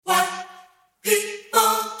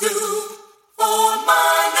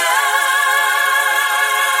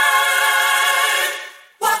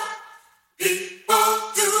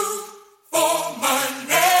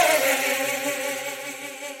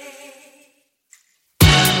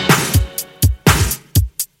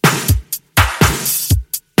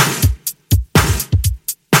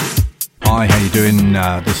Hi, how you doing?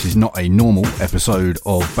 This is not a normal episode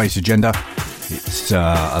of BassAgenda. It's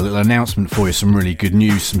a little announcement for you, some really good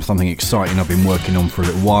news, something exciting I've been working on for a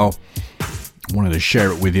little while. I wanted to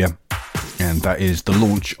share it with you, and that is the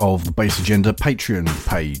launch of the BassAgenda Patreon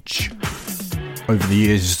page. Over the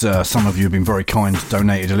years, some of you have been very kind,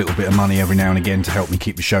 donated a little bit of money every now and again to help me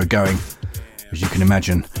keep the show going. As you can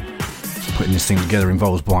imagine, putting this thing together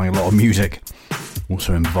involves buying a lot of music.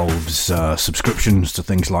 Also involves subscriptions to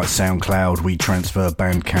things like SoundCloud, WeTransfer,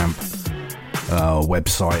 Bandcamp,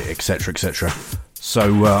 website, etc, etc.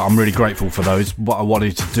 So I'm really grateful for those. What I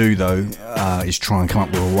wanted to do though is try and come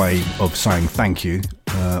up with a way of saying thank you.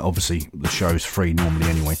 Obviously the show's free normally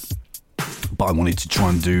anyway, but I wanted to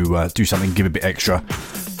try and do something, give a bit extra.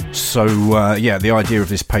 So yeah, the idea of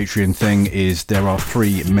this Patreon thing is there are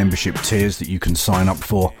 3 membership tiers that you can sign up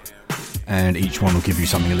for, and each one will give you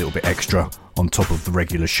something a little bit extra on top of the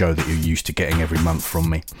regular show that you're used to getting every month from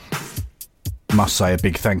me. Must say a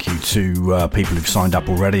big thank you to people who've signed up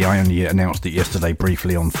already. I only announced it yesterday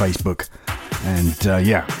briefly on Facebook, and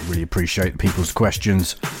yeah, really appreciate people's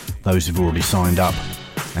questions, those who've already signed up,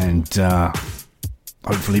 and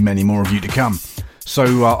hopefully many more of you to come.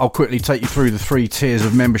 So I'll quickly take you through the 3 tiers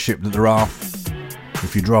of membership that there are.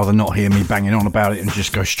 If you'd rather not hear me banging on about it and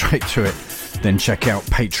just go straight to it, then check out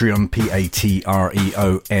Patreon,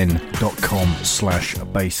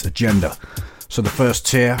 patreon.com/BassAgenda. So the first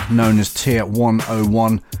tier, known as Tier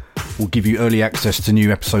 101, will give you early access to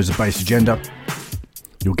new episodes of BassAgenda.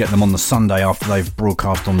 You'll get them on the Sunday after they've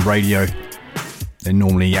broadcast on radio. They're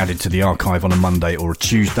normally added to the archive on a Monday or a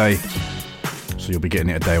Tuesday, so you'll be getting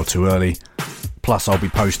it a day or two early. Plus I'll be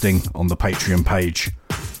posting on the Patreon page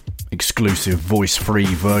exclusive voice-free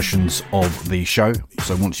versions of the show.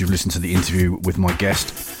 So once you've listened to the interview with my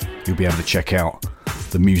guest, you'll be able to check out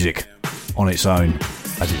the music on its own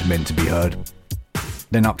as it's meant to be heard.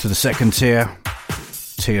 Then up to the second tier,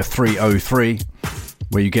 Tier 303,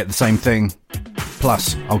 where you get the same thing.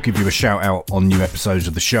 Plus, I'll give you a shout out on new episodes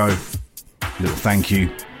of the show, a little thank you,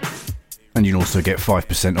 and you'll also get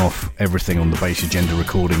 5% off everything on the BassAgenda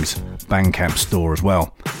Recordings Bandcamp store as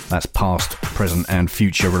well. That's past, present and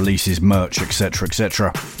future releases, merch, etc,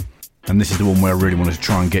 etc. And this is the one where I really wanted to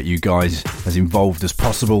try and get you guys as involved as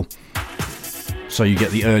possible. So you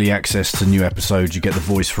get the early access to new episodes, you get the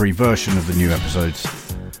voice-free version of the new episodes,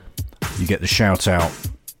 you get the shout out.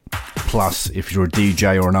 Plus, if you're a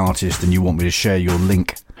DJ or an artist and you want me to share your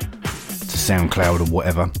link to SoundCloud or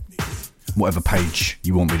whatever page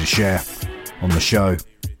you want me to share on the show,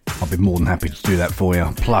 I'll be more than happy to do that for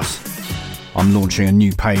you. Plus, I'm launching a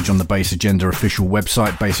new page on the BassAgenda official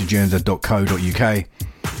website, bassagenda.co.uk,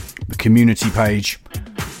 the community page,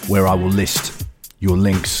 where I will list your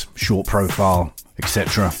links, short profile,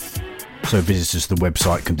 etc. So visitors to the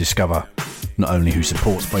website can discover not only who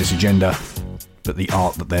supports BassAgenda, but the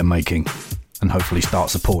art that they're making, and hopefully start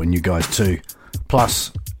supporting you guys too.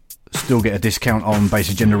 Plus, still get a discount on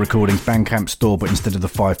BassAgenda Recordings Bandcamp store, but instead of the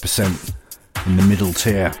 5% in the middle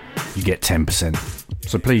tier, you get 10%.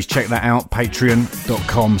 So please check that out,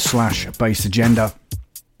 patreon.com/BassAgenda.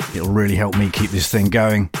 It'll really help me keep this thing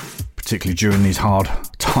going, particularly during these hard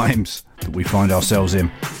times that we find ourselves in.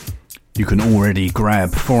 You can already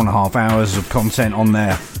grab 4.5 hours of content on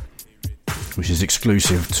there, which is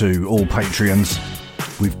exclusive to all Patreons.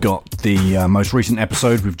 We've got the most recent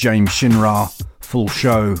episode with James Shinra, full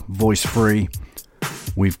show, voice free.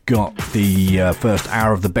 We've got the first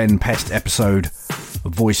hour of the Ben Pest episode,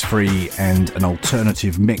 voice free, and an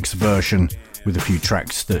alternative mix version with a few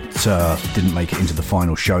tracks that didn't make it into the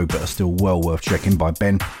final show but are still well worth checking by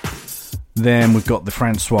Ben. Then we've got the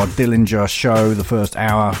Francois Dillinger show, the first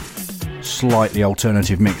hour, slightly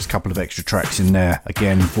alternative mix, couple of extra tracks in there,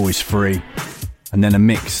 again voice free, and then a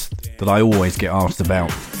mix that I always get asked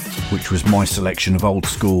about, which was my selection of old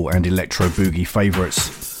school and electro boogie favourites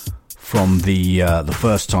from the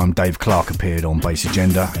first time Dave Clark appeared on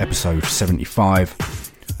BassAgenda, episode 75.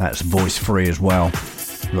 That's voice free as well.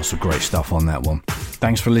 Lots of great stuff on that one.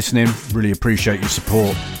 Thanks for listening, really appreciate your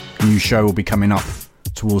support. A new show will be coming up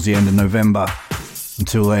towards the end of November.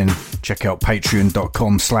 Until then, check out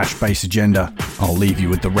patreon.com/BassAgenda. I'll leave you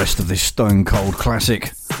with the rest of this stone cold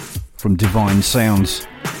classic from Divine Sounds,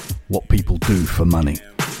 What People Do for Money.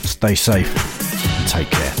 Stay safe and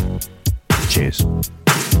take care. Cheers.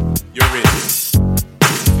 You're it.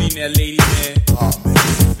 Seen that lady, man? Oh, man.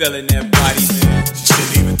 Selling that body, man. She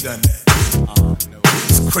shouldn't even done that. No.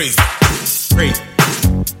 It's crazy. Crazy.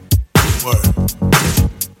 Word.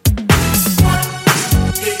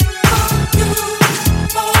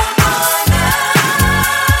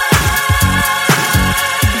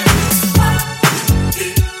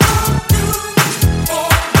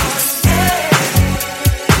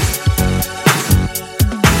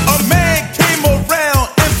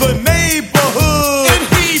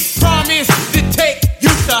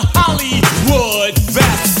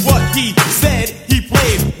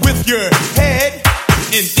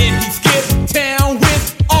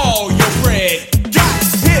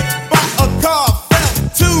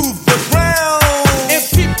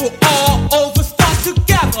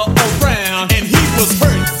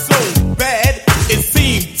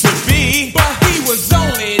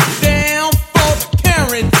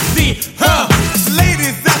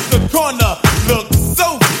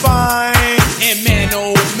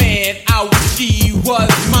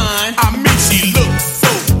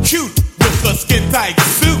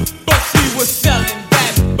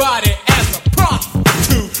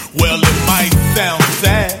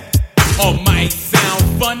 or might sound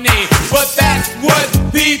funny, but that's what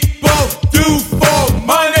people do for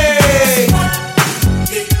money.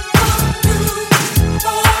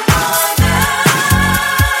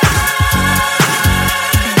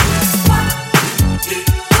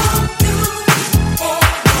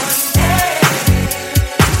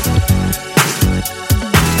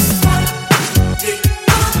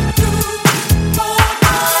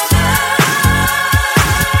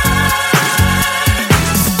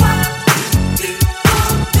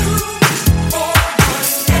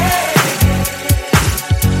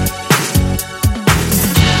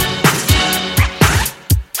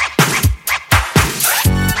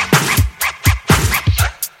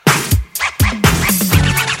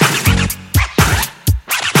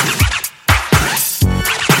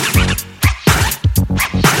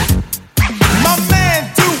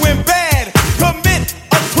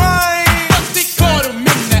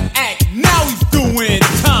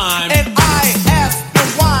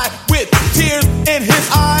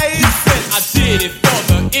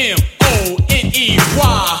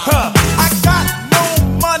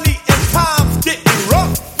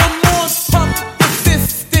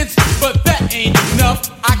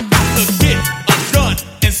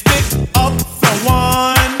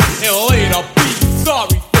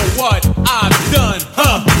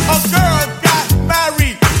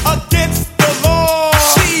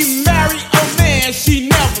 She married a man she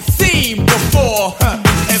never seen before.